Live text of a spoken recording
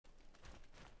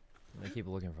keep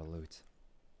looking for loot.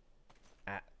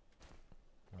 Ah.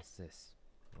 What's this?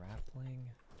 Grappling.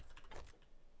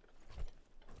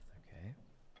 Okay.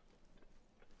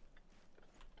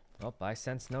 Oh, I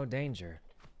sense no danger.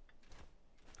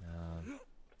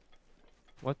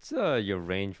 What's your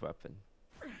range weapon?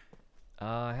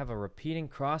 I have a repeating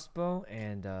crossbow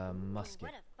and a musket.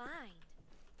 What a find.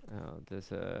 Oh,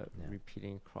 there's a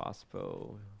repeating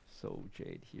crossbow. Soul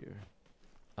Jade here.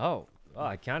 Oh,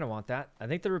 I kind of want that. I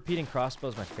think the repeating crossbow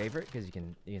is my favorite because you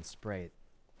can spray it.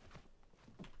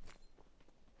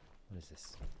 What is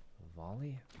this?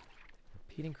 Volley?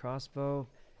 Repeating crossbow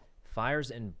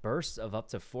fires in bursts of up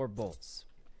to 4 bolts.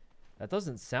 That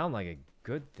doesn't sound like a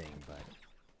good thing, but...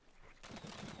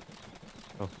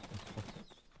 Oh.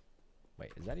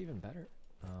 Wait, is that even better?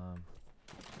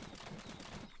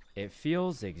 It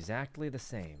feels exactly the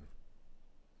same.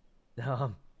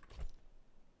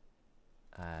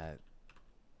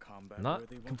 Not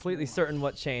completely certain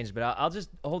what changed, but I'll just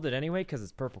hold it anyway because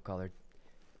it's purple colored,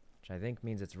 which I think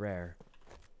means it's rare.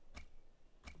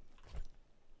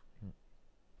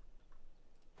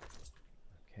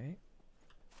 Okay.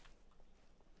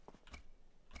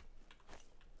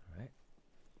 All right.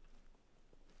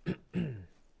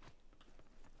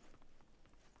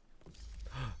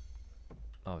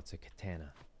 Oh, it's a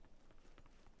katana.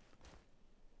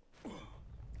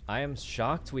 I am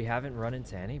shocked we haven't run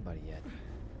into anybody yet.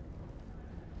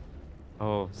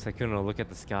 Oh, Sykkuno, look at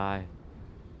the sky.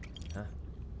 Huh?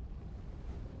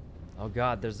 Oh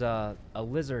god, there's a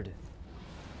lizard.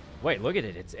 Wait, look at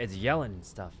it. It's yelling and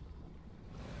stuff.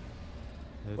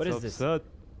 What is this? This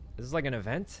is like an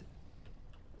event?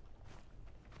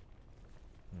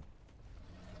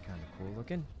 Kind of cool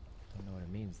looking. Don't know what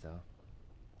it means though.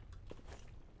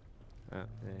 Oh,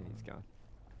 yeah, he's gone.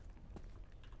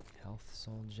 Health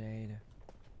Soul Jade.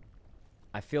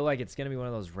 I feel like it's gonna be one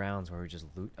of those rounds where we just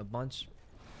loot a bunch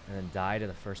and then die to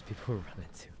the first people we run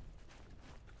into.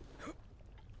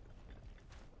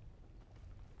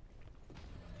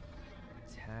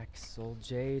 Attack Soul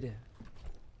Jade.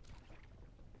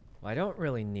 Well, I don't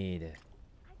really need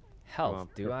health,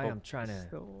 do I? I'm trying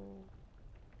to...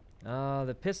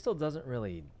 the pistol doesn't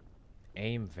really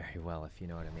aim very well, if you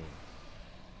know what I mean.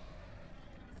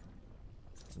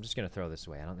 I'm just gonna throw this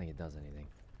away. I don't think it does anything.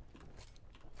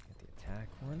 Get the attack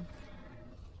one.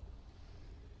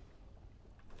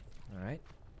 Alright.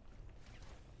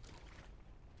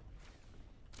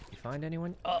 You find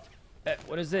anyone? Oh!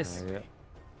 What is this? Yeah.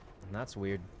 That's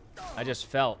weird. I just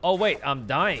fell. Oh wait, I'm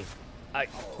dying.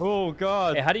 Oh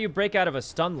god. Hey, how do you break out of a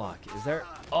stun lock? Is there...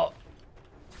 Oh!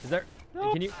 Is there...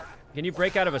 Nope. Can you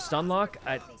break out of a stun lock?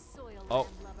 Oh.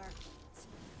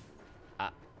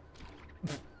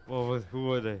 Who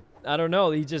were they? I don't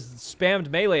know. He just spammed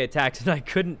melee attacks and I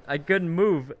couldn't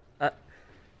move.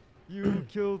 You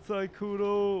killed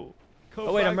Sykkuno.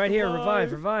 Oh wait, I'm right here.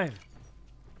 Revive.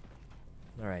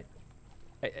 All right.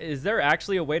 Is there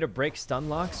actually a way to break stun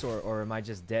locks, or am I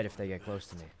just dead if they get close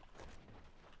to me?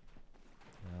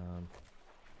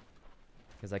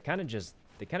 Because they kind of just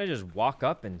walk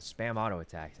up and spam auto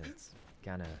attacks, and it's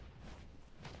kind of.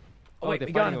 Oh wait, they're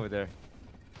we got fighting him over there.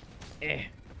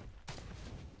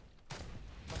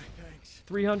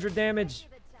 300 damage.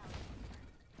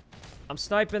 I'm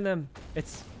sniping them.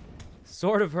 It's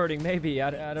sort of hurting, maybe. I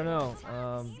don't know.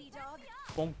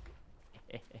 Bonk.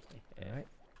 All right.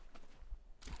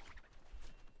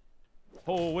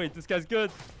 Oh wait, this guy's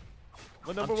good.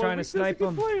 I'm trying to snipe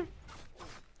him.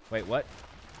 Wait, what?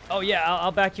 Oh yeah,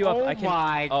 I'll back you up. Oh I can...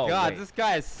 my god, wait. this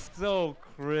guy is so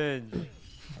cringe.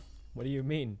 What do you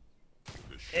mean?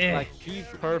 Like he's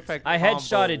perfect. I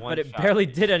headshotted, but it barely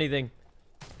did anything.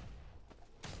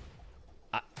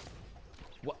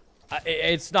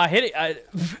 It's not hitting.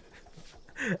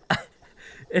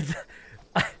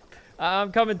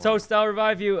 I'm coming, Toast. I'll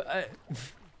revive you.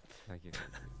 Thank you.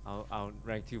 I'll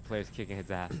rank 2 players kicking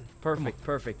his ass.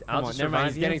 Perfect. I'll just never mind.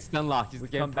 He's getting stun locked. He's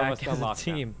come back as a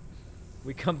team.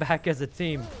 We come back as a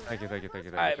team. Thank you. All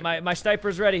right, my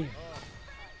sniper's ready.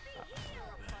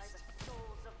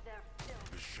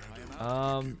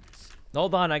 Hold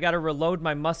on. I gotta reload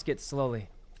my musket slowly.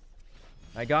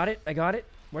 I got it.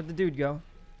 Where'd the dude go?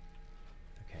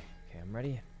 Okay, I'm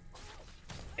ready.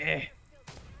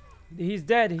 He's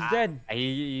dead.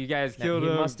 You guys killed him.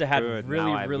 He must have had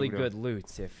really good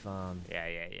loot. If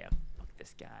Yeah. Fuck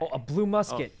this guy. Oh, a blue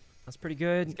musket. That's pretty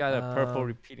good. He's got a purple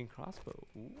repeating crossbow.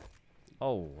 Ooh.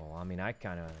 Oh well, I mean, I'm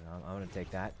gonna take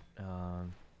that.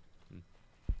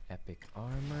 Epic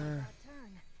armor.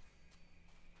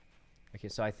 Okay,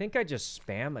 so I think I just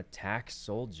spam attack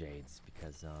Soul Jades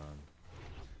because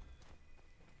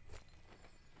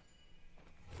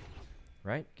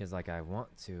right? Because like I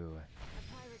want to. A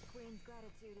pirate queen's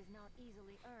gratitude is not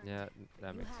easily earned. Yeah,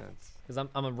 that You makes have sense. Because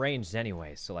I'm ranged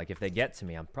anyway, so like if they get to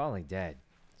me, I'm probably dead.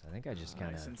 So I think I just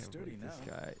kind of. Can't believe this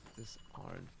guy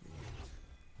disarmed me.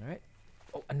 All right.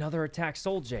 Oh, another attack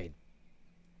Soul Jade.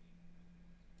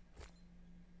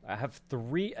 I have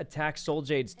 3 attack Soul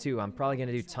Jades too. I'm probably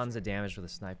gonna do tons of damage with a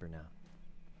sniper now.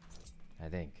 I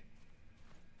think.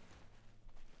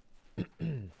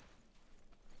 We're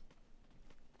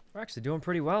actually doing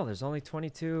pretty well. There's only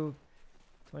 22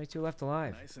 left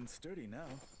alive. Nice and sturdy now.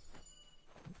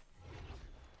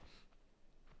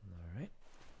 All right.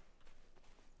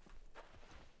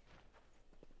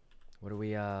 What do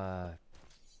we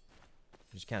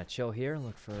just kind of chill here and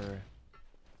look for.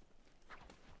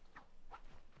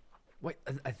 Wait,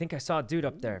 I think I saw a dude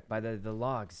up there by the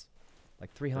logs,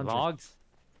 like 300. The logs?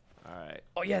 All right.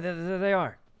 Oh yeah, there they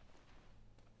are.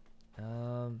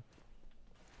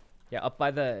 Yeah, up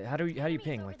by the. How do you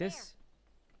ping like this?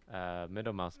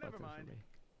 Middle mouse button for me.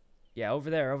 Yeah, over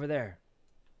there.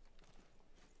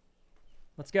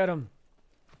 Let's get him.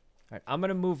 All right, I'm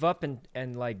gonna move up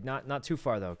and like not too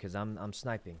far though, cause I'm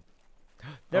sniping.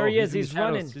 There he is. He's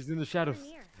running. He's in the shadows.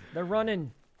 They're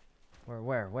running.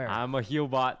 Where? I'm a heal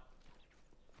bot.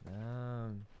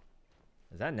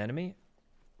 Is that an enemy?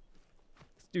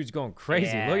 This dude's going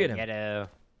crazy. Yeah, Look at him. get him.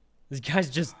 This guy's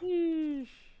just.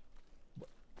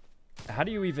 How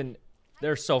do you even?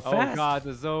 They're so fast. Oh god,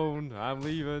 the zone. I'm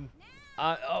leaving.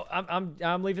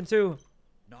 I'm leaving too.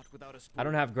 Not without a spoon. I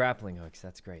don't have grappling hooks.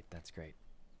 That's great.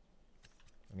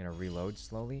 I'm gonna reload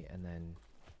slowly and then.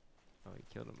 Oh, you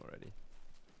killed him already.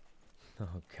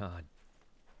 Oh god.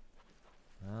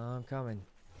 I'm coming.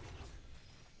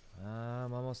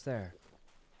 I'm almost there.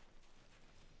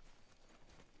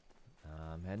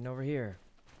 I'm heading over here.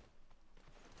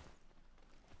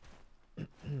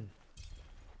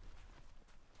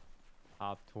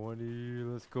 Top 20,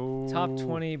 let's go. Top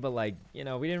 20, but like, we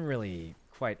didn't really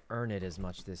quite earn it as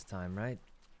much this time, right?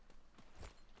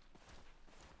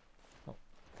 Oh.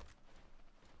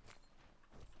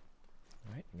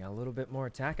 Alright, got a little bit more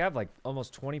attack. I have like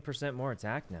almost 20% more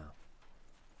attack now.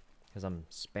 Because I'm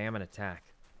spamming attack.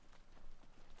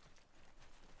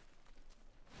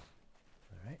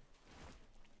 Alright.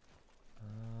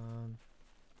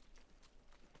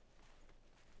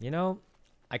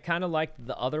 I kind of liked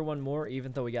the other one more,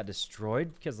 even though we got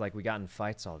destroyed, because like we got in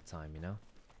fights all the time,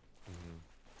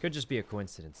 Could just be a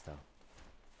coincidence, though.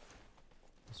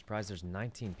 I'm surprised there's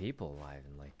 19 people alive,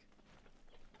 and like,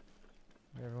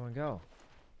 where'd everyone go?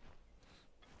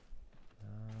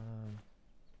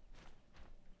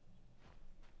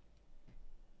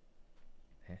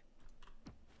 Check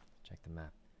the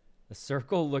map. The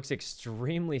circle looks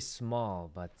extremely small,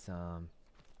 but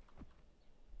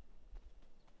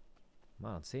I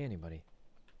don't see anybody.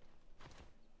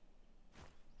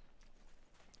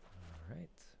 All right.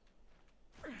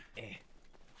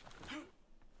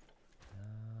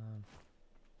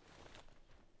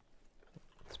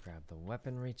 Let's grab the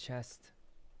weaponry chest.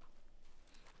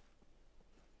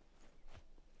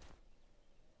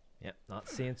 Yep, not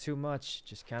seeing too much.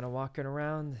 Just kind of walking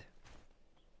around.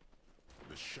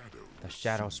 The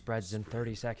shadow spreads in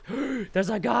 30 seconds. There's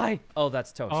a guy! Oh,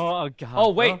 that's Toast. Oh, god.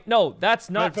 Oh, wait. No, that's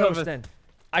not Right Toast then.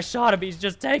 I shot him. He's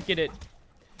just taking it.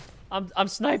 I'm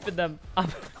sniping them.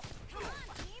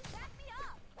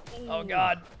 Oh,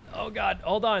 God. Oh, God.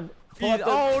 Hold on.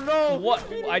 Oh, no. What?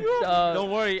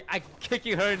 Don't worry. I'm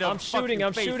kicking her in the I'm shooting.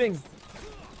 I'm face. shooting.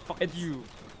 Fuck It's you.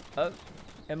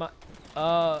 Am I?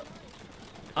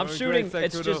 I'm Very shooting. great,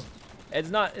 It's Sykkuno. just. It's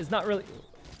not really.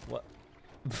 What?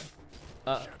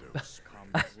 Shadows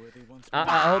come worthy once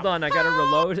Hold on, I gotta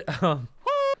reload.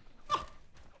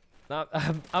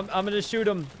 I'm gonna shoot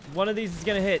him. One of these is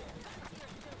gonna hit.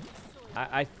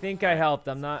 I think I helped.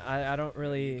 I don't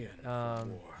really.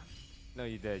 No,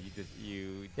 you did.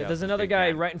 Yeah, there's another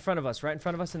guy right in front of us. Right in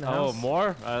front of us in the house. Oh,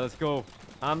 more? Alright, let's go.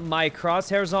 My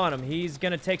crosshair's on him. He's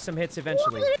gonna take some hits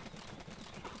eventually.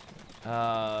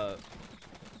 I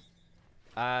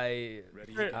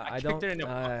don't.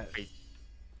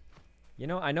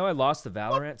 I know I lost the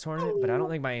Valorant tournament, but I don't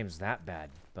think my aim's that bad.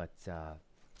 But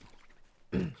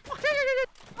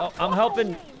oh, I'm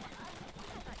helping.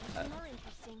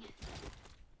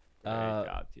 Great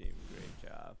job, team. Great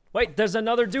job. Wait, there's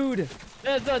another dude.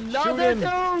 There's another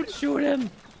dude. Shoot him.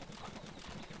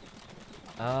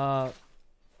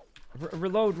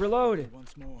 Reload.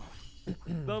 once more.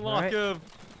 Unlock Alright. him.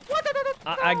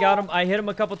 I got him. I hit him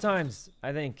a couple times,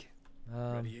 I think.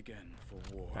 Ready again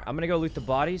for war. I'm gonna go loot the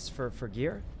bodies for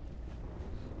gear.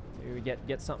 Do we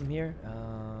get something here?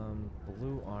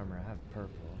 Blue armor. I have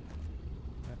purple.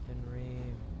 Weaponry,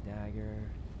 dagger.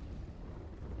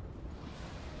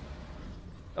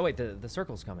 Oh wait, the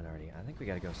circle's coming already. I think we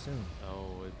gotta go soon.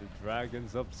 Oh, the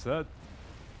dragon's upset.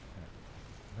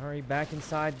 Hurry back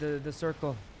inside the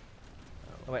circle.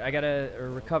 Oh wait, I gotta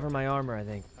recover my armor, I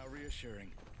think. How reassuring.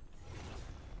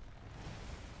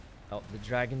 Oh, the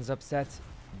dragon's upset.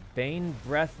 Bane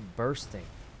breath bursting.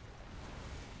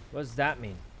 What does that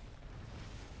mean?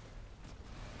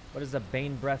 What is a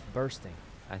Bane breath bursting?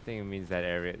 I think it means that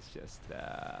area is just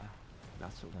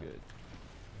not so good.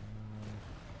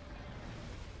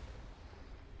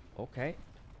 Okay.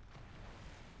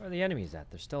 Where are the enemies at?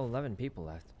 There's still 11 people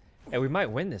left. Hey, we might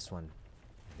win this one.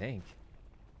 I think.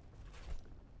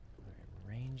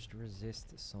 Ranged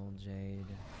resist Soul Jade.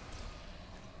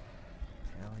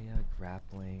 Talia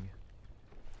grappling.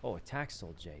 Oh, attack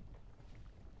Soul Jade.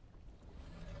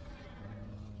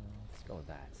 Let's go with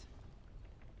that.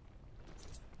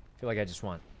 I feel like I just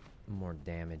want more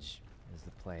damage as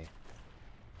the play.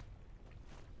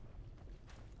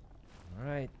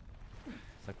 Alright.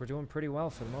 Looks like we're doing pretty well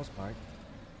for the most part.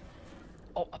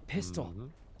 Oh, a pistol.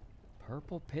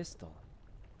 Purple pistol.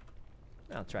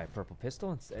 I'll try a purple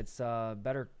pistol. It's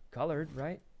better colored,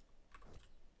 right?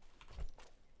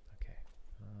 Okay.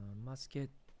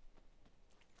 Musket.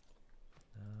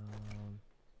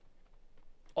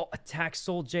 Oh, attack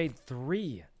Soul Jade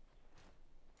 3.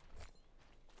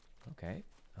 Okay.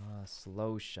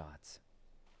 Slow shots.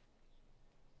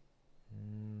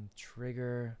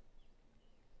 Trigger.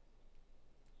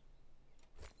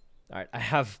 Alright, I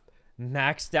have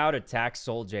maxed out attack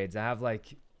Soul Jades. I have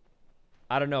like,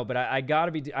 I don't know, but I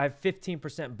gotta be, I have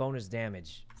 15% bonus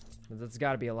damage. That's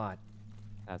gotta be a lot.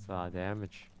 That's a lot of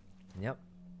damage. Yep.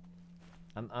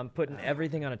 I'm putting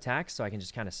everything on attack so I can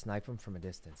just kind of snipe them from a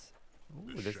distance.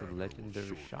 Ooh, there's a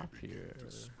legendary shop here.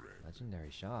 Legendary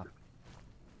shop.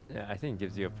 Yeah, I think it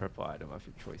gives you a purple item of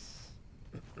your choice.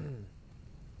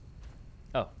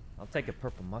 Oh, I'll take a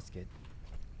purple musket.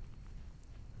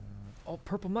 Oh,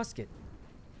 purple musket.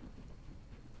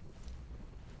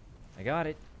 I got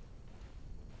it.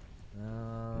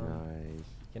 Nice.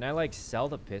 Can I like sell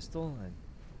the pistol?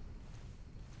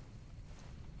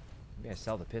 Maybe I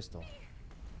sell the pistol.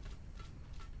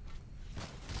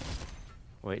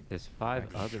 Wait, there's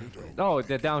 5 others. Oh,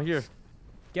 they're down here.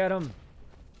 Get them.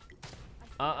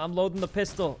 I'm loading the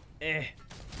pistol.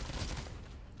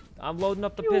 I'm loading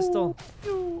up the pistol.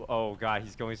 Oh god,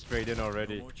 he's going straight in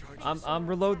already. I'm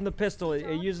reloading the pistol.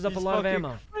 It uses up a lot of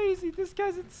ammo. Crazy, this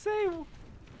guy's insane.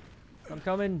 I'm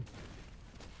coming.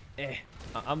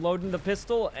 I'm loading the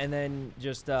pistol and then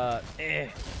just not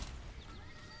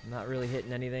really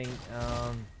hitting anything.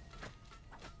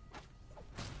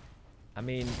 I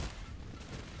mean,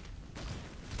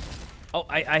 oh,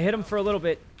 I hit him for a little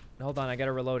bit. Hold on, I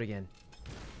gotta reload again.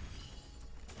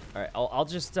 All right, I'll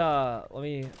just let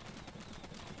me.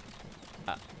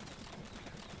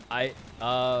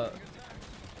 Oh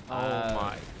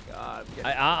my god.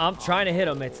 I'm trying to hit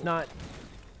him. It's not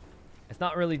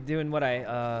really doing what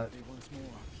I.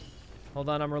 Hold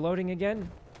on, I'm reloading again.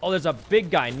 Oh, there's a big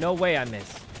guy. No way I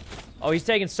miss. Oh, he's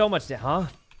taking so much. Huh?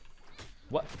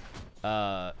 What?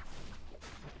 I'm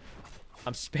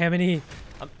spamming E.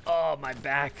 Oh, my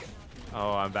back.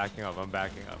 Oh, I'm backing up. I'm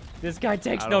backing up. This guy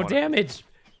takes no damage.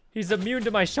 He's immune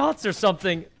to my shots or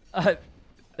something.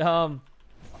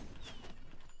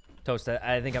 Toast,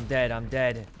 I think I'm dead. I'm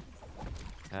dead.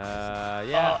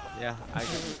 Yeah. Yeah.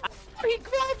 He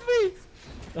grabbed me.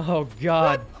 Oh,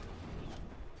 God.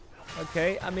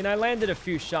 Okay, I mean, I landed a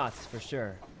few shots for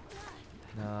sure.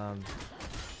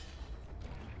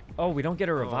 Oh, we don't get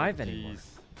a revive anymore.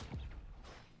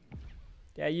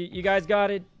 Yeah, you guys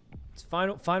got it. It's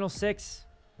final 6.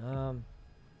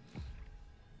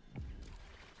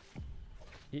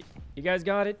 You guys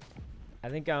got it. I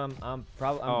think I'm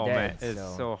probably dead. Man,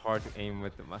 it's so hard to aim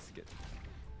with the musket.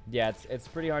 Yeah, it's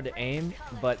pretty hard to aim,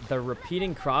 but the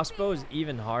repeating crossbow is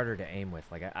even harder to aim with.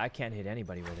 Like I can't hit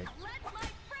anybody with it.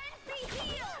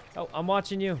 Oh, I'm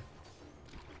watching you.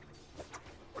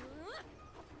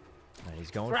 Right,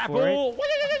 he's going for it.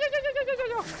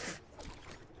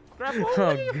 Grapple.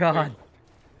 Oh God.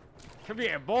 Come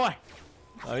here, boy.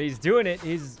 Oh, he's doing it.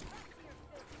 He's.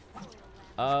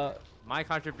 My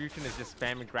contribution is just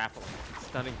spamming grapple,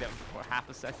 stunning them for half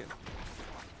a second.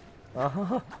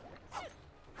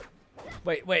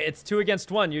 Wait, it's 2 against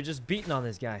 1. You're just beating on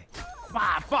this guy.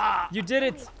 You did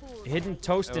it. Hidden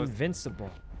Toast invincible.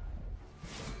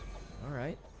 All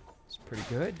right, it's pretty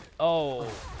good. Oh.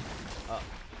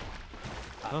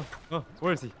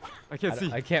 Where is he? I can't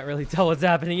see. I can't really tell what's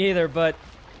happening either, but.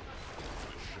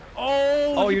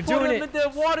 Oh, you're doing it.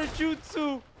 The water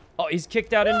jutsu. Oh, he's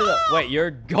kicked out into the. Wait,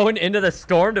 you're going into the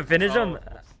storm to finish him?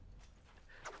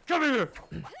 Come here.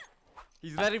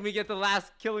 He's letting me get the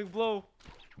last killing blow.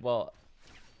 Well,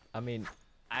 I mean,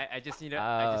 I just need to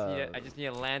I just need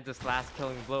to land this last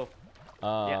killing blow.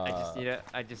 Yeah,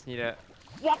 I just need a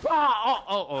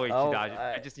oh wait, she dodged it.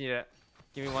 I just need a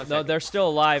give me 1 second. No, they're still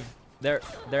alive. They're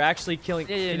actually killing.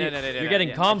 Yeah, no, you're getting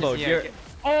comboed. You're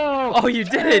oh you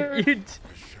did it.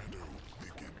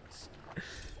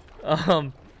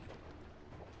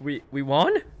 You we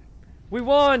won? We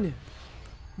won.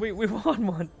 We won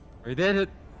one. We did it.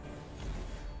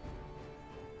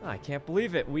 I can't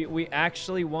believe it. We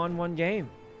actually won one game.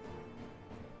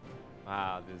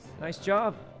 Wow, this Nice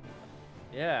job.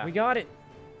 yeah. We got it.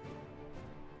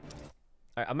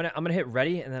 All right, I'm gonna hit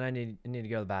ready, and then I need to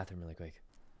go to the bathroom really quick.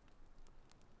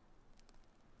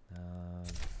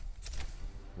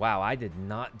 Wow, I did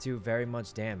not do very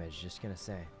much damage. Just gonna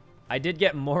say, I did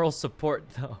get moral support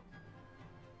though.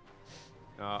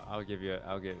 I'll give you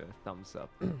a thumbs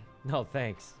up. No,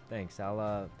 thanks.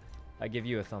 I'll give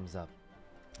you a thumbs up.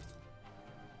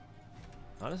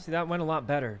 Honestly, that went a lot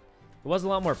better. It was a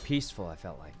lot more peaceful, I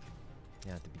felt like.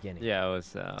 Yeah, at the beginning. Yeah, it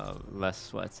was less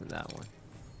sweats in that one.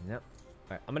 Yep.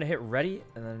 All right, I'm gonna hit ready,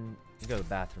 and then go to the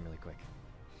bathroom really quick.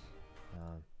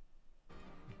 All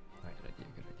right. Good idea.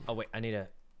 Oh wait, I need a.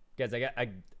 Guys,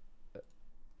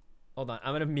 hold on.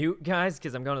 I'm gonna mute guys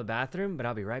because I'm going to the bathroom, but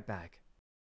I'll be right back.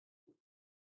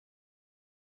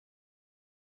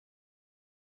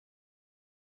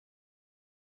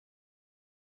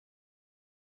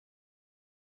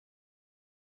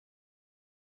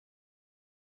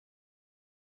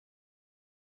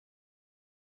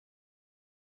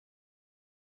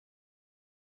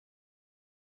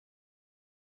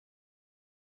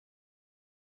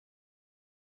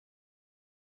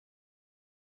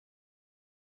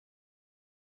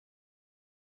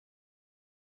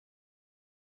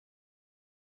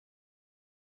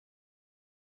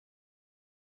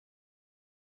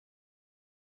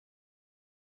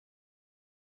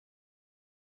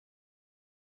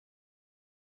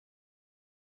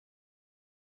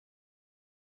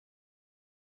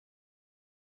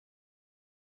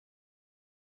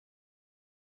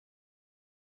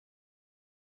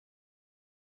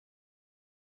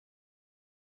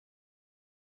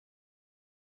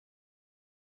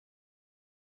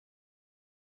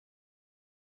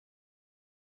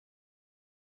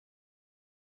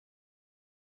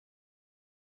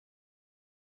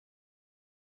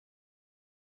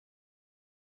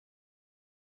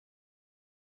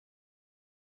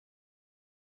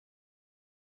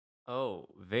 Oh,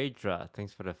 Vedra,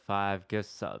 thanks for the 5 gift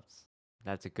subs.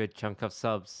 That's a good chunk of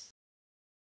subs.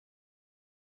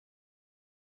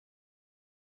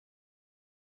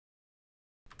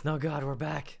 No, God, we're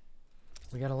back.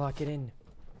 We gotta lock it in.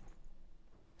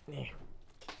 All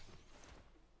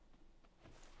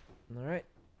right.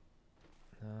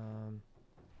 Where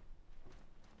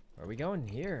are we going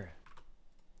here?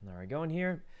 Are we going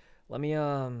here? Let me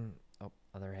oh,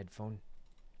 other headphone.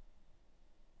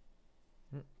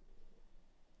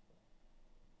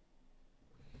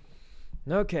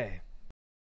 Okay.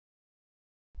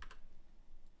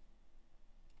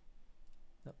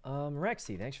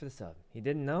 Rexy, thanks for the sub. He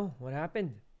didn't know what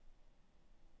happened.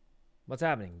 What's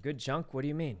happening? Good chunk? What do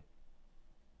you mean?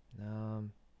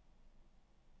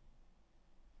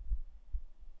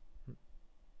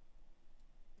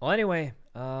 Well, anyway,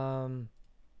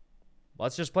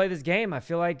 let's just play this game. I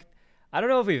feel like I don't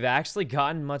know if we've actually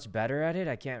gotten much better at it.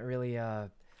 I can't really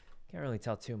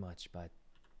tell too much, but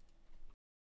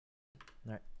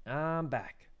all right, I'm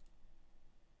back.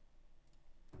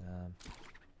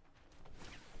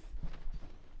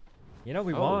 You know,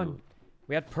 we won.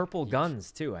 We had purple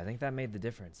guns too. I think that made the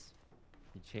difference.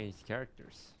 You changed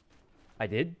characters. I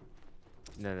did?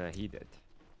 No, he did.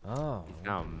 Oh.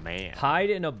 Oh man.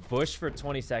 Hide in a bush for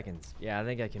 20 seconds. Yeah, I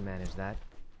think I can manage that.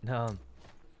 Are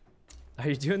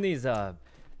you doing these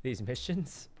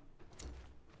missions?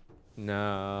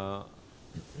 No.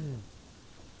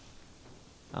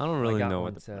 I don't really know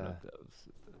what one the point of those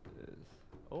is.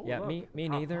 Oh, yeah, look. me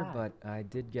neither, but I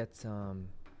did get some.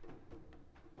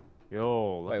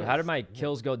 Yo, Wait, how did my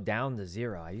kills go down to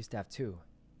 0? I used to have 2.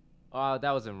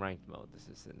 That was in ranked mode. This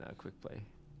is in quick play.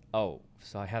 Oh,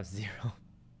 so I have 0.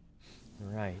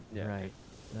 Right, Yeah. right.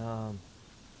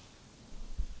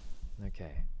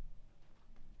 Okay.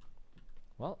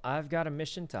 Well, I've got a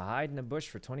mission to hide in a bush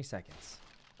for 20 seconds.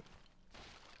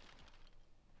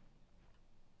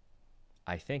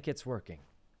 I think it's working.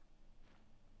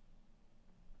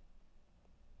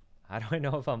 How do I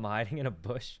know if I'm hiding in a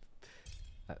bush?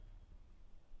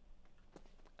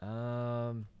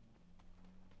 Feel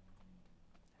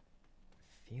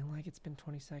like it's been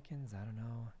 20 seconds. I don't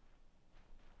know.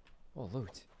 Oh,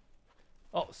 loot.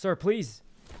 Oh, sir, please.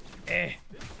 Eh.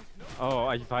 Oh,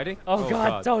 are you fighting? Oh,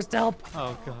 God, Toast, help.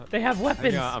 Oh, God. They have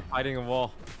weapons. Yeah, I'm fighting a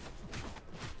wall.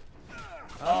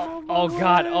 Oh,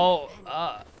 God. Oh,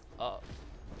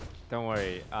 Don't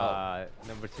worry.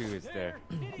 Number 2 is there.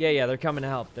 Yeah, they're coming to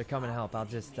help. They're coming to help. I'll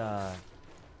just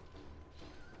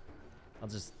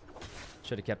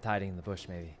should have kept hiding in the bush,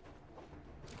 maybe.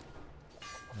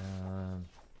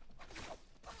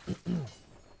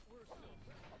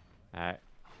 Alright.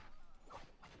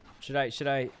 Should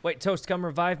I wait? Toast, come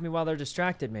revive me while they're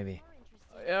distracted, maybe.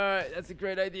 Alright, that's a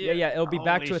great idea. Yeah. It'll be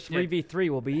back to a Holy shit. 3v3.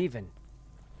 We'll be even.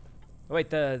 Oh, wait,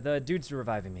 the dude's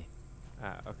reviving me.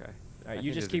 Okay. All right,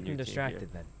 you just keep him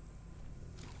distracted then.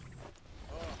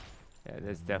 Yeah,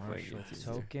 there's definitely a new team here.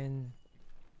 token.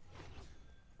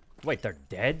 Wait, they're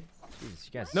dead? Jeez,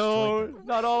 you guys No, destroyed them.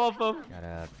 not all of them. Got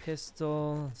a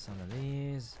pistol, some of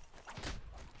these.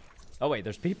 Oh wait,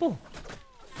 there's people?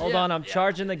 Hold on, I'm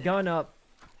charging the gun up.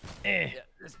 Yeah,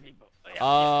 there's people.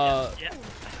 Oh,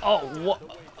 what?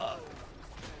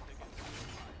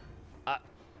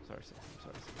 Sorry, sir. I'm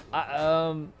sorry, sir.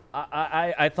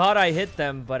 I thought I hit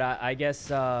them, but I guess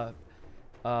I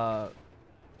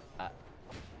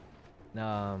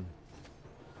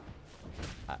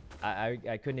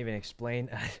couldn't even explain.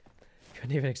 I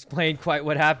couldn't even explain quite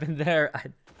what happened there.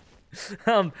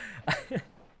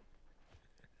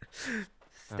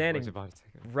 Standing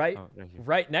right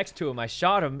next to him, I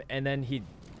shot him, and then he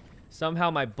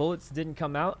somehow my bullets didn't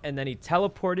come out, and then he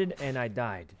teleported, and I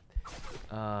died.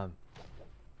 All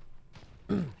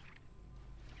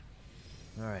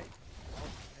right.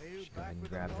 Just go ahead and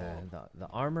grab the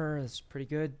armor. That's pretty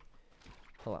good.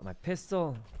 Pull out my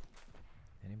pistol.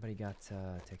 Anybody got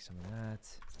take some of that?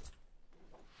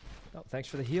 Oh, thanks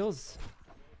for the heals.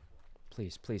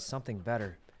 Please, something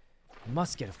better.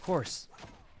 Musket, of course.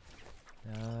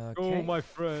 Okay. Oh, my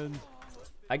friend.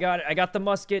 I got it. I got the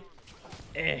musket.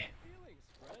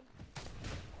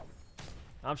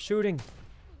 I'm shooting.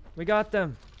 We got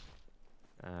them.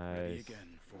 Nice.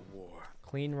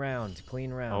 Clean round.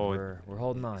 Oh, we're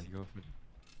holding on.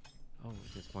 Oh,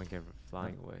 this one guy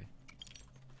flying away.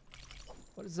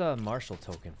 What is a martial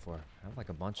token for? I have like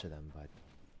a bunch of them, but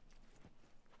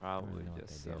Probably know what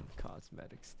just they do. some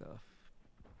cosmetic stuff.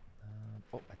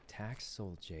 Oh, attack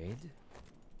soul jade.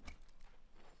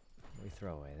 We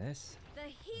throw away this. The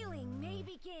healing may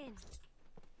begin.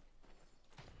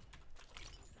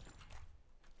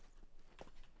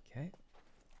 Okay.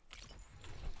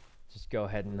 Just go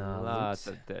ahead and Lots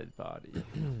loot. of dead body.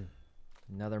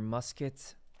 Another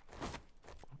musket.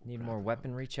 Need more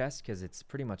weaponry chest because it's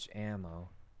pretty much ammo.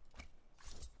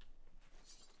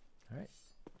 All right.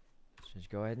 Just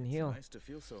go ahead and heal. Nice to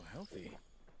feel so healthy.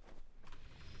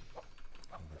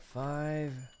 Number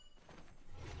 5.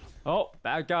 Oh,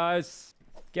 bad guys.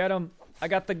 Get him! I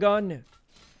got the gun.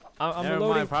 I'm Never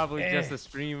reloading. mind, probably just a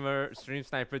stream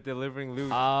sniper delivering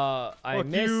loot. I Fuck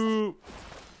missed. you.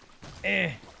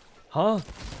 Huh?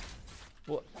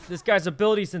 Well, this guy's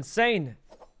ability's insane.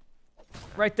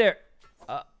 Right there.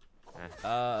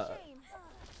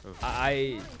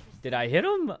 Did I hit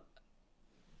him?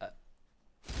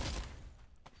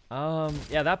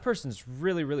 Yeah, that person's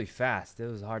really fast. It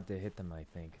was hard to hit them, I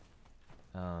think.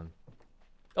 Oh,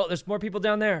 there's more people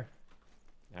down there.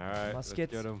 All right, Muskets. let's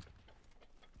get them.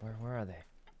 Where are they?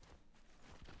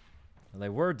 Well, they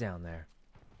were down there.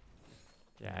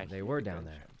 Yeah, They actually, were the down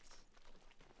there.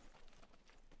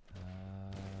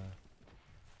 gunshots.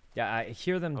 Yeah, I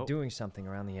hear them Oh. doing something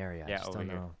around the area. Yeah, I just over don't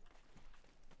here. know.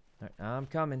 All right, I'm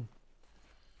coming.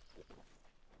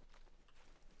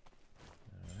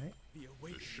 All right.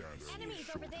 Enemies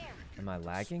over there. Am I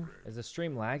lagging? Is the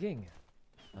stream lagging?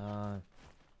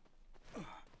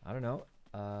 I don't know.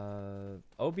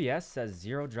 OBS says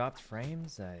 0 dropped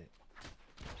frames.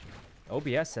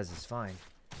 OBS says it's fine.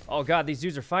 Oh god, these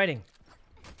dudes are fighting.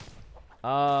 It's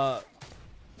a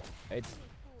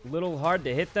little hard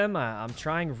to hit them. I'm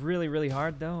trying really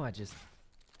hard though. This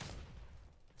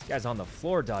guy's on the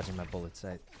floor dodging my bullets.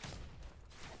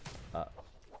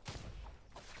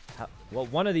 Well,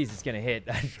 one of these is gonna hit.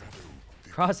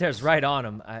 Crosshair's right on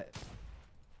him.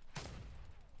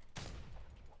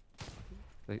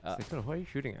 Sykkuno, who are you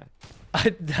shooting at?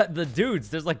 The dudes.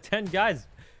 There's like 10 guys.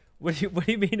 What do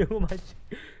you mean? Who am I?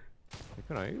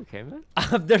 Sykkuno, are you okay, man?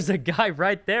 There's a guy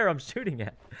right there I'm shooting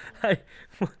at.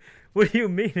 What do you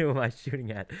mean? Who am I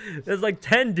shooting at? There's like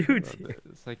 10 dudes here.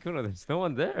 Sykkuno, there's no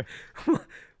one there.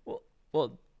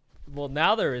 Well,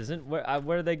 now there isn't.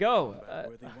 Where they go?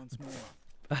 Worthy once more.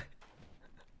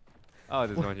 Oh,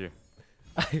 there's one here.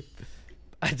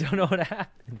 I don't know what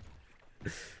happened.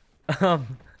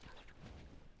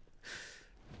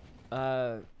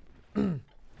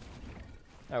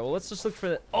 All right, well, let's just look for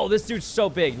the... Oh, this dude's so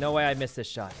big. No way I missed this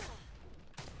shot.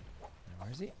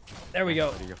 Where is he? There we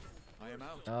go. I am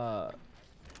out.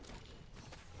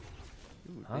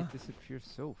 Dude, Huh? they disappear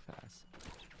so fast.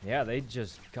 Yeah, they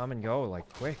just come and go, like,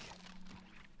 quick.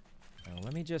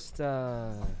 Let me just,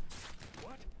 Oh,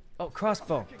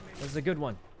 crossbow. This is a good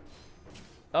one.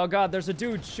 Oh, God, there's a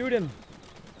dude. Shoot him.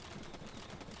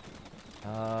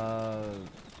 Are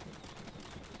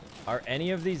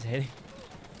any of these hitting?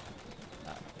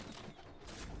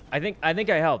 I think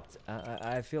I helped.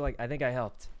 I feel like I think I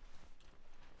helped.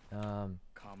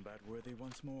 Combat worthy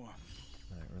once more.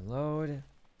 Alright, reload.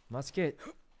 Musket.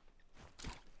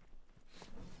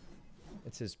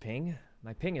 It's his ping.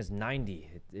 My ping is 90.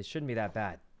 It shouldn't be that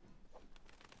bad.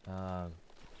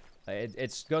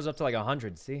 It goes up to like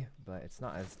 100, see? But it's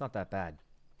not that bad.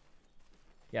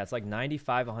 Yeah, it's like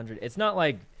 95, 100. It's not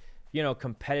like, you know,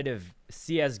 competitive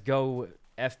CS:GO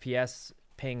FPS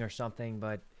ping or something,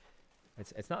 but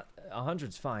it's not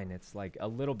 100's fine. It's like a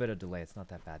little bit of delay. It's not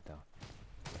that bad though.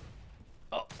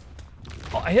 Oh,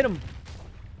 I hit him.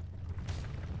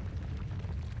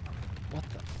 What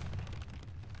the?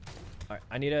 All right,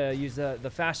 I need to use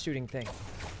the fast shooting thing.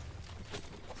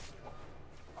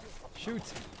 Shoot.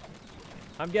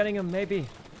 I'm getting him, maybe.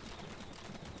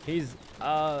 He's,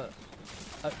 how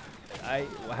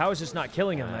is this not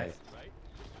killing him?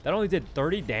 That only did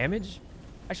 30 damage?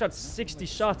 I shot 60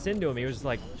 shots into him. He was,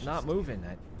 like, not moving.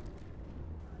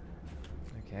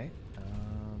 Okay.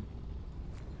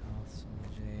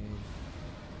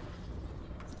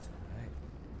 Alright.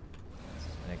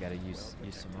 And I gotta use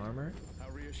some armor. How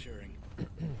reassuring.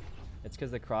 It's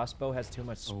because the crossbow has too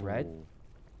much spread.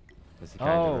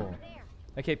 Oh.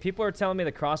 Okay, people are telling me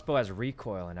the crossbow has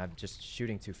recoil, and I'm just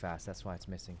shooting too fast. That's why it's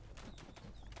missing.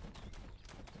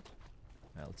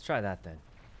 Alright, let's try that then.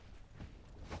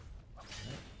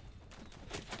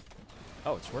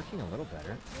 Oh, it's working a little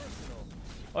better.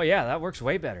 Oh yeah, that works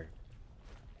way better.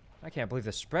 I can't believe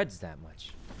the spread's that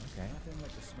much. Okay. Nothing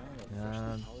like the smell of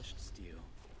freshly polished steel.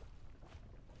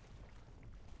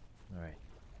 Alright.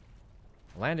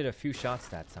 Landed a few shots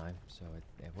that time, so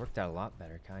it worked out a lot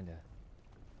better, kinda.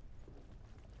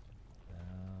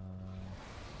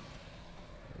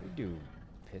 What do we do?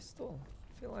 Pistol?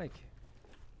 I feel like...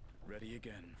 Ready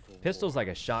again for Pistol's like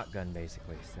a shotgun,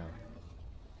 basically, so...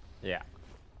 Yeah.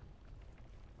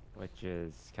 Which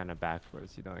is kind of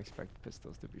backwards. You don't expect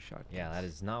pistols to be shotguns. Yeah, that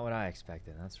is not what I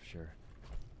expected, that's for sure.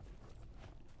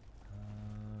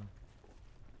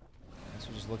 I guess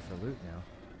we'll just look for loot now.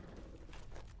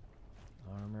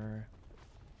 Armor.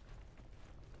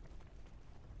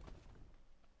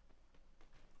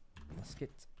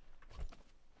 Musket.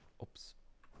 Oops.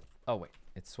 Oh, wait.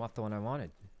 It swapped the one I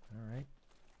wanted. Alright.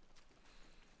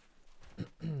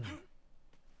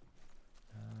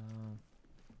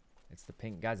 It's the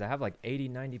ping. Guys, I have like 80,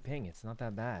 90 ping. It's not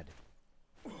that bad.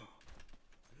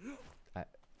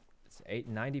 It's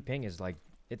 90 ping is like...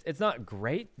 It's not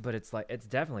great, but it's like... It's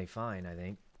definitely fine, I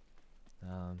think.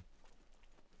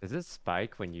 Does it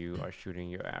spike when you are shooting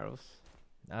your arrows?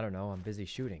 I don't know. I'm busy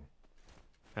shooting.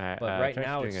 But right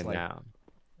now it's like...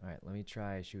 Alright, let me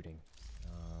try shooting.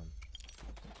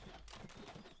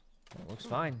 It looks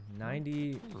fine.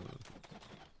 90...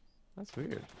 That's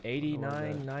weird.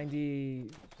 89,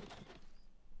 90...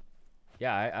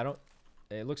 Yeah, I don't...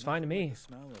 It looks fine to me.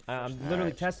 I'm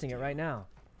literally testing it right now.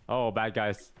 Oh, bad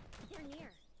guys. You're near.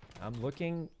 I'm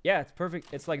looking... Yeah, it's perfect.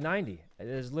 It's like 90.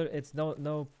 It's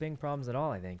no ping problems at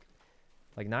all, I think.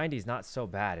 Like 90 is not so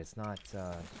bad. It's not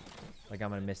like I'm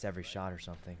going to miss every shot or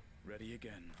something. Ready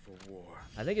again for war.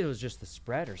 I think it was just the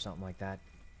spread or something like that.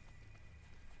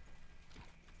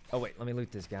 Oh, wait. Let me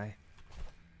loot this guy.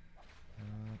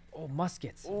 Oh,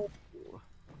 muskets. Oh. Alright,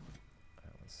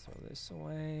 let's throw this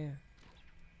away.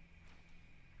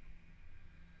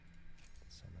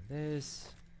 Some of this.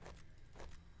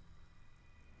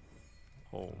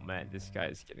 Oh man, this guy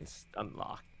is getting stun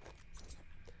locked.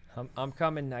 I'm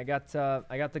coming. I got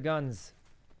the guns.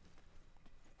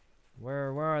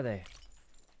 Where are they?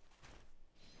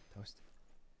 Toast.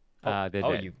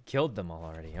 Oh, you killed them all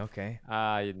already. Okay.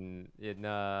 Yeah,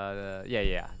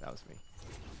 that was me.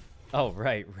 Oh,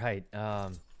 right.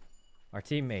 Our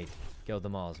teammate killed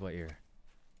them all is what you're...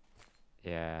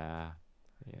 Yeah,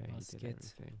 he did Musket.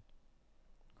 everything.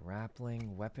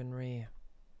 Grappling, weaponry.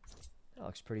 That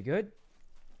looks pretty good.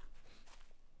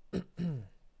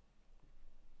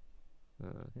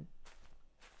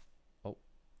 Oh,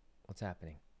 what's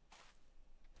happening?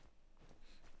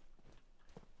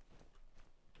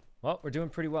 Well, we're doing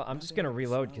pretty well. I'm just going to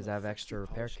reload because I have extra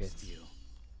repair kits.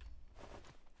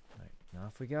 Alright, now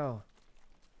off we go.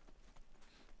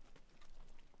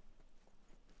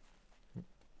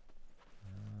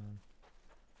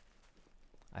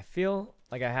 feel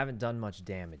like I haven't done much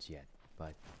damage yet,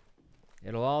 but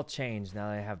it'll all change now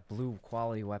that I have blue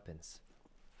quality weapons.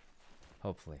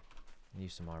 Hopefully.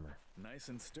 Use some armor. Nice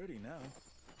and sturdy now.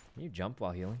 Can you jump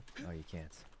while healing? Oh, you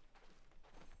can't.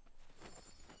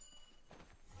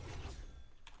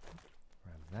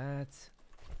 Grab that.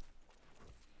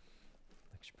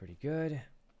 Looks pretty good.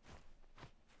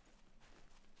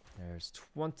 There's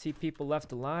 20 people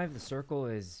left alive. The circle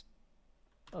is...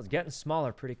 well, it's getting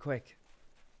smaller pretty quick.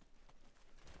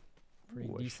 Pretty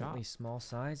decently small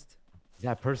sized. Is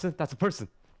that a person? That's a person.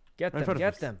 Get them,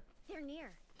 get them. They're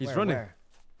near. He's running. Where?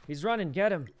 He's running,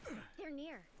 get him. They're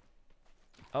near.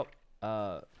 Oh,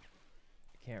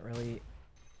 can't really...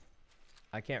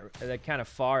 I can't... they're kind of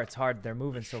far. It's hard. They're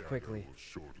moving so quickly.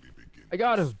 I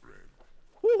got him.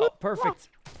 Oh, perfect.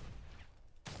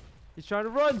 He's trying to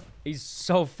run. He's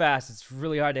so fast. It's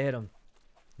really hard to hit him.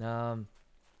 Oh,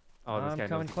 this guy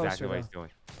coming knows closer, exactly what he's doing.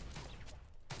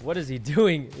 What is he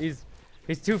doing?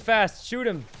 He's too fast. Shoot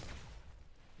him.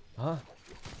 Huh?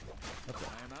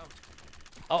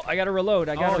 Oh, I gotta reload.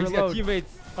 I gotta he's reload. got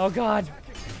teammates. Oh God.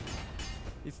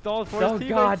 He stalled for his Oh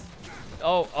teammates.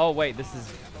 God. Oh wait. This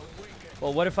is.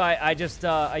 Well, what if I just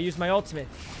I use my ultimate,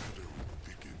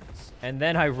 and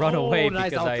then I run away nice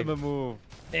because ultimate move.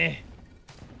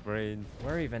 Brain.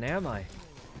 Where even am I?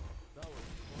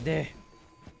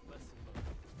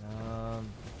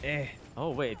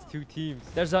 Oh wait, it's 2 teams.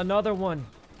 There's another one.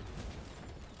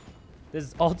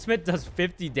 This ultimate does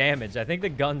 50 damage. I think the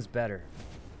gun's better.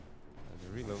 There's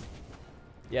a reload.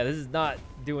 Yeah, this is not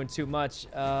doing too much.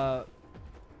 I'm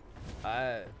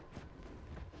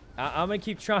gonna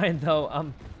keep trying though.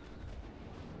 I'm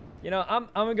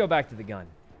gonna go back to the gun.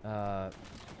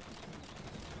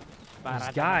 This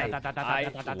guy.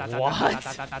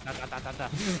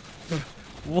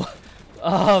 What?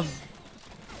 What?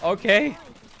 Okay.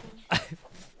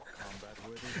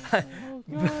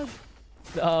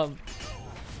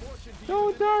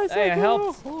 Don't die, Hey, I Sykkuno.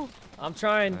 helped. I'm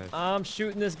trying. Nice. I'm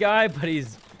shooting this guy, but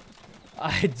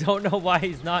I don't know why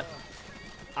he's not.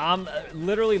 I'm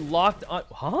literally locked on.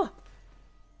 Huh?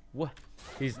 What?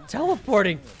 He's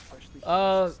teleporting.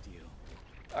 All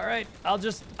right. I'll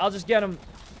just get him.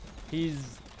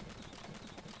 He's.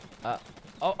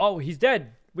 Oh, he's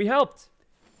dead. We helped.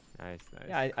 Nice.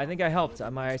 Yeah, I think I helped.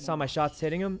 I saw my shots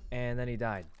hitting him, and then he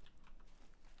died.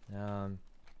 All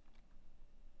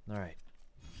right.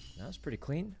 That was pretty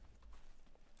clean.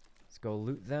 Let's go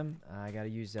loot them. I gotta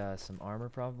use some armor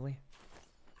probably.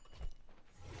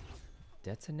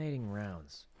 Detonating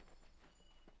rounds.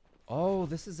 Oh,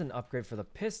 this is an upgrade for the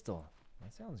pistol.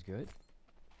 That sounds good.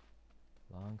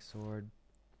 Longsword.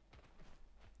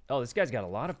 Oh, this guy's got a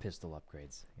lot of pistol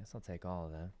upgrades. I guess I'll take all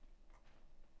of them.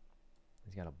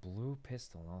 He's got a blue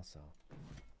pistol also.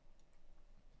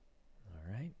 All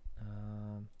right.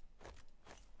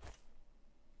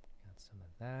 Got some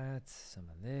of that, some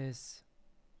of this.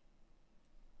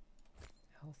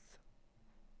 Health.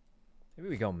 Maybe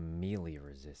we go melee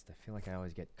resist. I feel like I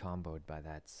always get comboed by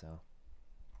that, so.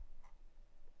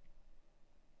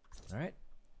 All right.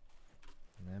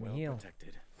 Let me heal.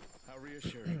 Protected. How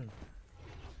reassuring.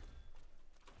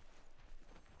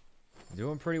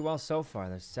 Doing pretty well so far.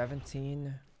 There's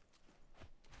 17.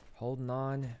 Holding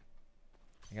on.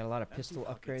 I got a lot of pistol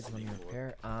upgrades. Let me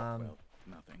repair.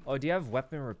 Nothing. Oh, do you have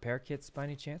weapon repair kits by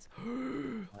any chance?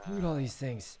 Look at all these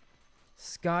things.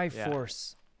 Sky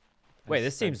Force. Wait,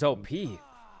 this seems OP.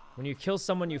 When you kill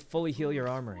someone, you fully heal your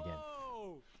armor again.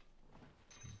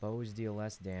 Bows deal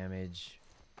less damage.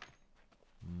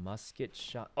 Musket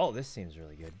shot. Oh, this seems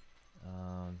really good.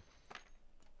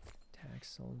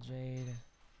 Taxel Jade.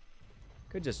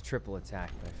 Could just triple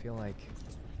attack, but I feel like...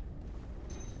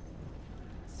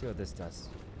 Let's see what this does.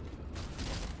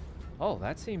 Oh,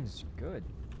 that seems good.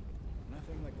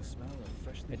 Nothing like the smell of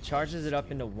freshly. It charges it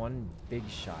up into one big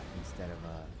shot instead of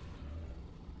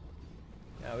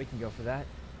Yeah, we can go for that.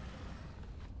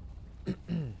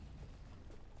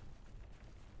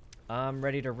 I'm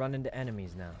ready to run into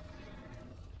enemies now.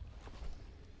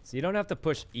 So you don't have to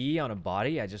push E on a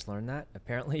body. I just learned that.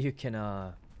 Apparently you can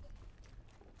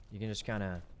just kind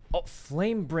of... Oh,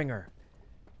 Flamebringer.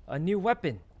 A new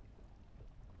weapon.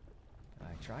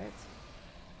 Try it.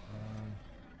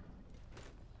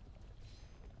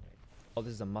 Oh,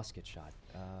 this is a musket shot.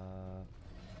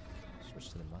 Switch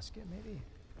to the musket, maybe?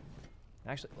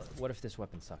 Actually, what if this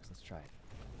weapon sucks? Let's try it.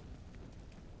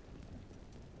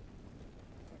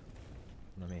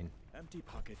 I mean... Empty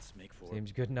pockets make for...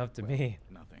 Seems good enough to me.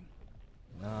 Nothing.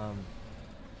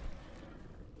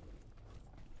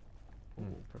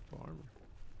 Purple armor.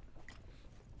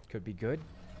 Could be good.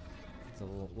 It's a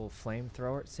little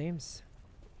flamethrower, it seems.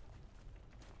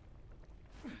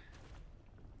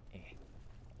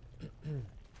 Here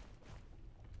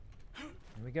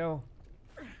we go.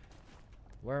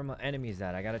 Where are my enemies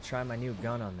at? I gotta try my new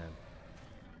gun on them.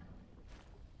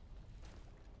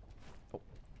 Oh.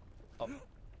 Oh.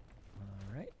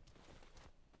 Alright.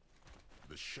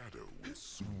 The shadow will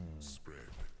soon spread.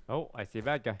 Oh, I see a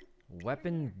bad guy.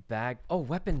 Weapon bag. Oh,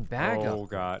 weapon bag. Oh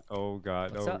god, oh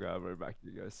god, What's oh up? god, we're back to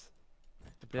you guys.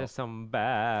 There's some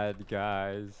bad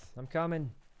guys. I'm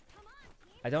coming.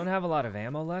 I don't have a lot of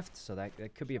ammo left, so that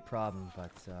could be a problem,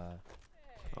 but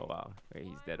Oh wow, wait,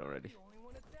 he's dead already.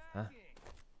 huh?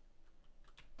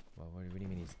 Well, what do you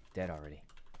mean he's dead already?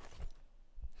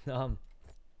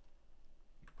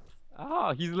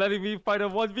 Ah, he's letting me fight a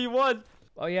 1v1.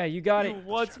 Oh yeah, you got He it.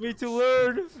 wants me to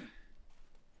learn.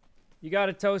 You got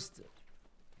it, Toast.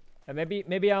 And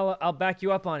maybe I'll back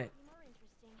you up on it.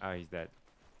 Oh, he's dead.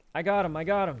 I got him. I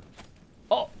got him.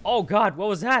 Oh God, what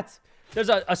was that? There's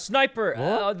a sniper.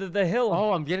 The hill.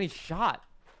 Oh, I'm getting shot.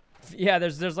 Yeah,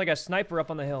 there's like a sniper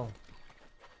up on the hill.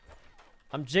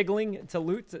 I'm jiggling to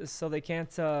loot so they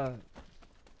can't. I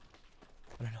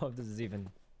don't know if this is even.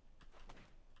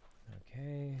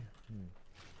 Okay.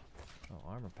 Oh,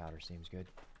 armor powder seems good.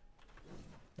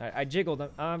 I jiggled.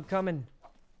 I'm coming.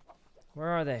 Where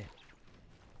are they?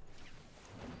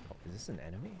 Oh, is this an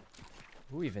enemy?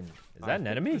 Who even? Is that an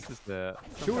enemy? This is the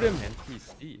Shoot him.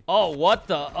 NPC. Oh, what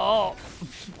the? Oh.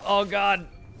 Oh, God.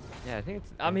 Yeah, I think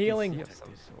it's. I'm NPC healing. of some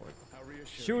sort. How reassuring.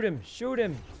 Shoot him. Shoot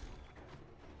him.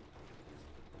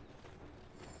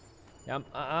 Yeah,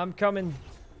 I'm coming.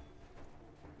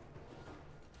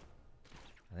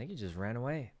 I think he just ran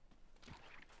away.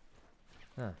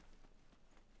 Huh.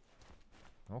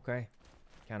 Okay.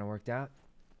 Kind of worked out.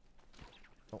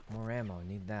 Oh, more ammo.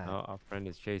 Need that. Oh, our friend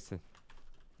is chasing.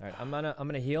 All right, I'm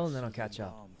gonna heal and then I'll catch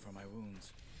up. Balm for my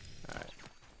wounds. All right.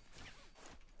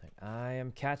 I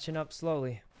am catching up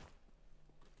slowly.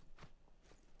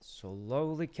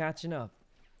 Slowly catching up.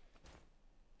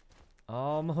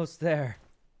 Almost there.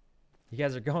 You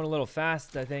guys are going a little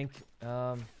fast, I think.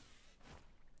 Oh,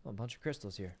 a bunch of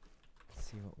crystals here. Let's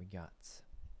see what we got.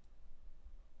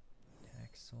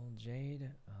 Taxol Jade.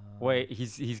 Wait,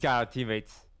 he's got our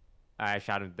teammates. I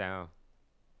shot him down.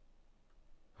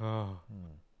 Oh.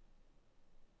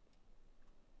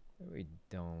 We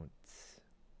don't.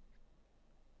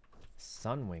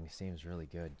 Sunwing seems really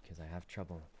good because I have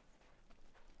trouble.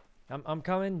 I'm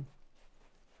coming.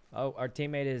 Oh, our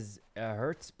teammate is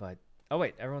hurts, but oh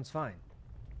wait, everyone's fine.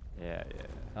 Yeah, yeah.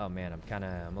 Oh man,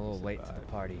 I'm a little late to the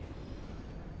party.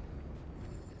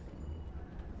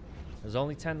 There's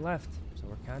only 10 left, so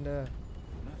we're kind of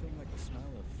Nothing like the smell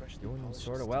of freshly doing polished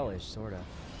sort of steel. wellish, sort of.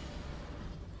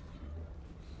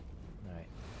 All right.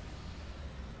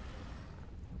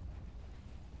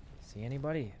 See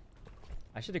anybody?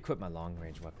 I should equip my long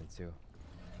range weapon too.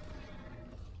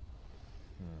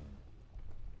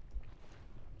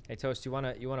 Hey Toast, you want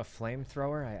a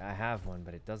flamethrower? I have one,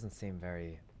 but it doesn't seem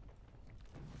very.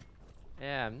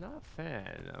 Yeah, I'm not a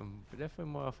fan. I'm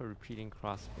definitely more of a repeating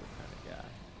crossbow kind of guy.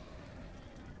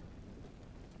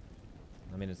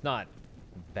 I mean, it's not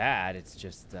bad. It's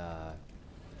just.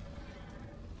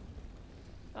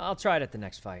 I'll try it at the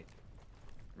next fight.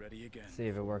 Ready again. See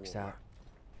if it for works war. out.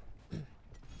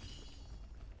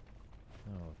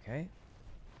 Okay.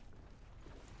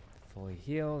 Fully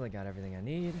healed. I got everything I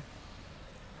need.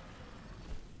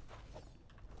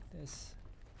 This.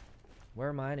 Where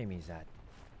are my enemies at?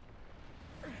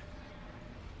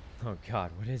 Oh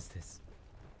God, what is this?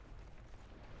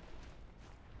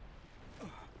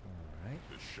 Alright.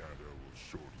 The shadow will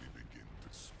shortly begin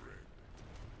to spread.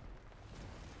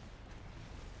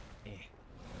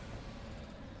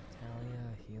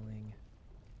 Talia, healing.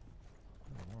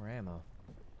 Oh, more ammo.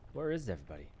 Where is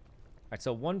everybody? Alright,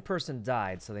 so one person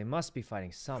died, so they must be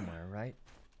fighting somewhere, right?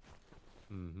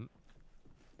 Mm-hmm.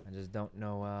 I just don't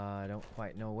know, I don't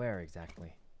quite know where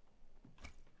exactly.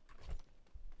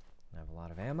 I have a lot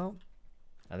of ammo.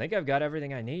 I think I've got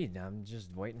everything I need. I'm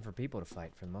just waiting for people to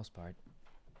fight for the most part.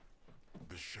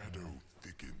 The shadow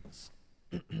thickens.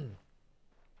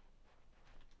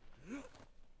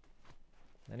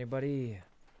 Anybody?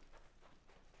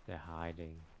 They're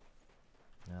hiding.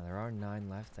 No, there are 9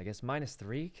 left. I guess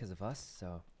 -3 because of us,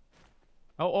 so.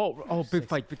 Oh, big 6.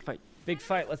 fight, big fight. Big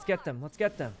fight. Let's get them. Let's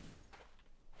get them.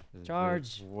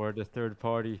 Charge. We're the third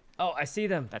party. Oh, I see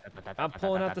them. I'm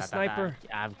pulling out the sniper.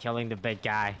 I'm killing the big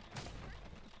guy.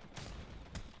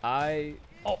 I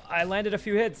landed a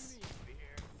few hits.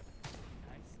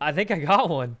 I think I got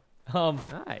one.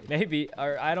 Nice. Maybe,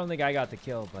 or I don't think I got the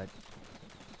kill, but.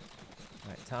 All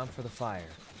right, time for the fire.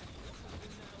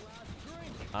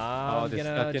 I'm they're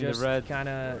gonna stuck in the just red. kind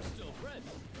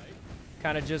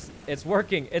of just. It's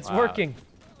working. It's working.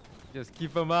 Just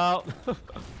keep him out.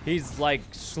 He's like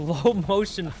slow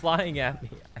motion flying at me.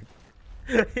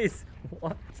 He's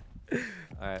what?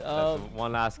 Alright, that's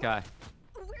one last guy.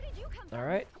 Where did you come from? All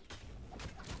right.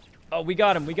 Oh, we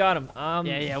got him. We got him.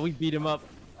 Yeah, we beat him up.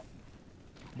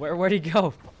 Where'd he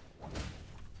go?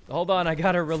 Hold on, I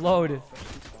gotta reload.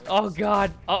 Oh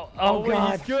God. Oh wait,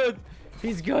 God. he's good.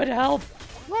 He's good. Help.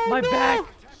 My back.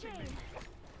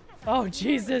 Oh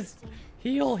Jesus.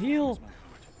 Heal, heal.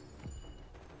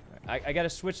 I gotta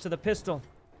switch to the pistol.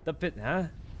 The pit, huh?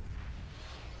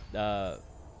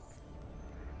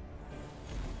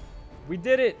 We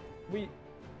did it. We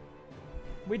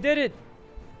did it.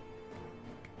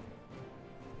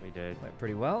 We did. Went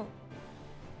pretty well.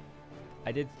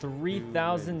 I did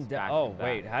 3,000. Oh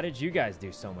wait, how did you guys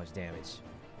do so much damage?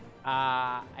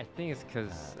 I think it's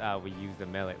because we used the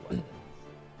melee weapon.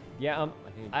 Yeah,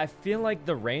 I feel like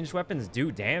the ranged weapons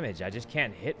do damage. I just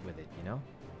can't hit with it, you know?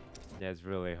 Yeah, it's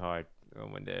really hard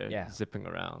when they're zipping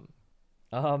around.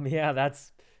 Yeah,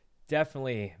 that's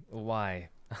definitely why.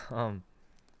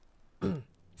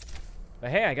 But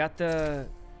hey, I got the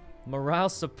morale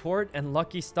support and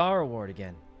lucky star award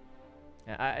again.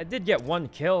 I did get 1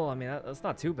 kill. I mean, that's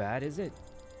not too bad, is it?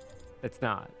 It's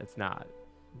not. It's not.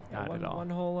 Not at all. One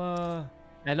whole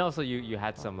And also, you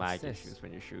had some lag issues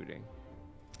when you're shooting.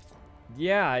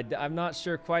 Yeah, I'm not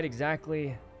sure quite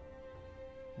exactly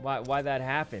why that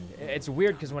happened. It's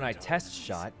weird because when I test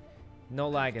shot, no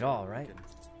lag at all, right?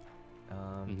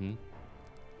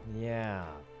 Yeah.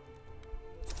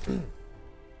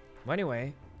 Well,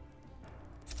 anyway.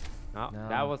 Oh,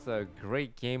 that was a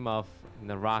great game of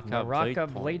Naraka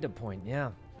Bladepoint,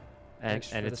 yeah. And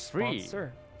it's free.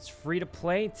 It's free to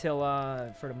play till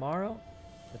for tomorrow,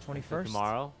 the 21st.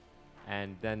 Tomorrow,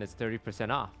 and then it's 30%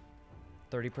 off.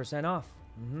 30% off.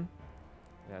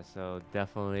 Yeah, so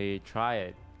definitely try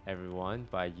it, everyone,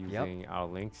 by using our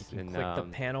links you can click the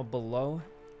panel below.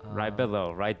 Right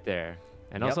below, right there,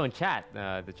 and also in chat,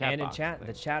 the chat and box. in chat,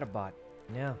 the chat-a-bot.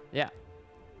 Yeah. Yeah.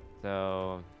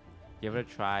 So give it a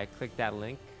try. Click that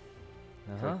link.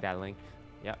 Click that link.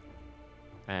 Yep.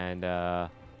 And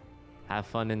have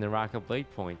fun in the Naraka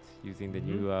Bladepoint using the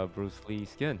new BruceLee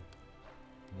skin.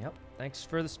 Yep. Thanks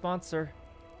for the sponsor.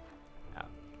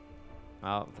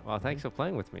 Yeah. Well, thanks for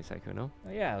playing with me, Sykkuno.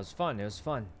 Oh, yeah, it was fun. It was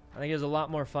fun. I think it was a lot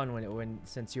more fun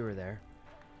since you were there.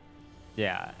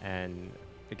 Yeah, and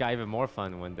it got even more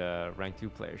fun when the rank 2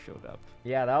 player showed up.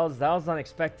 Yeah, that was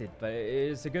unexpected, but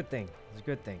it's a good thing. It's a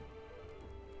good thing.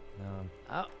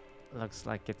 Oh, looks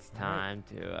like it's time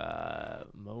to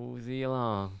mosey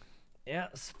along. Yeah,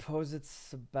 suppose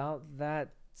it's about that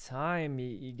time.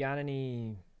 You got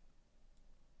any?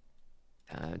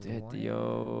 Time to hit the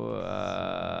old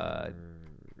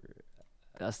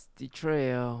dusty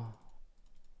trail.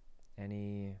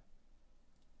 Any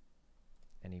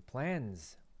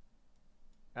plans?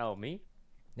 Oh, me?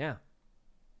 Yeah.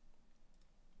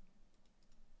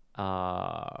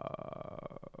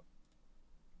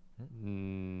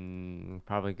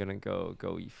 Probably gonna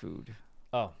go eat food.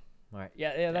 Oh, all right.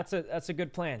 Yeah. That's a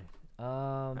good plan.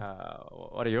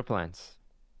 What are your plans?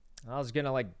 I was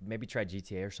gonna like maybe try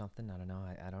GTA or something. I don't know.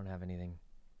 I don't have anything.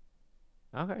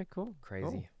 Okay, cool.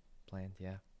 Crazy planned.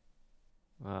 Yeah.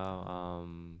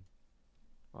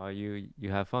 Well, you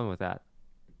have fun with that.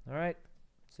 All right.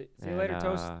 See you later,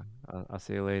 Toast. I'll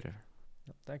see you later.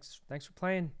 Thanks for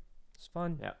playing. It's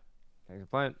fun. Yeah. Thanks for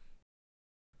playing.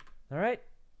 All right.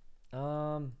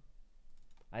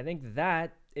 I think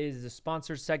that is the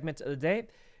sponsored segment of the day.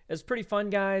 It's pretty fun,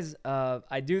 guys.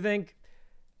 I do think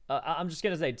I'm just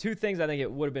gonna say 2 things. I think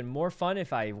it would have been more fun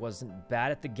if I wasn't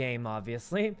bad at the game,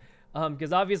 obviously,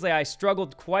 because obviously I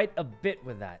struggled quite a bit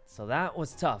with that, so that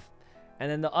was tough. And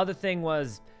then the other thing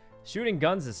was shooting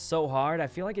guns is so hard. I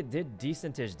feel like it did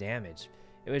decentish damage.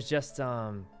 It was just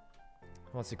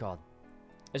what's it called?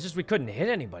 It's just we couldn't hit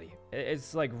anybody.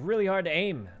 It's like really hard to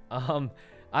aim.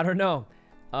 I don't know.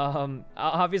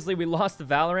 Obviously we lost the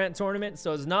Valorant tournament,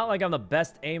 so it's not like I'm the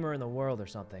best aimer in the world or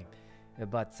something.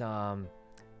 But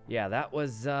yeah, that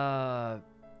was a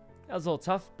little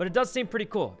tough, but it does seem pretty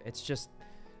cool. It's just,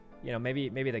 you know, maybe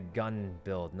the gun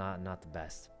build not the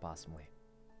best possibly.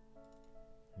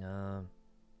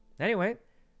 Anyway,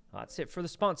 that's it for the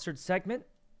sponsored segment.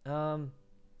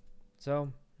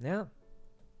 So yeah. All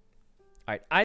right.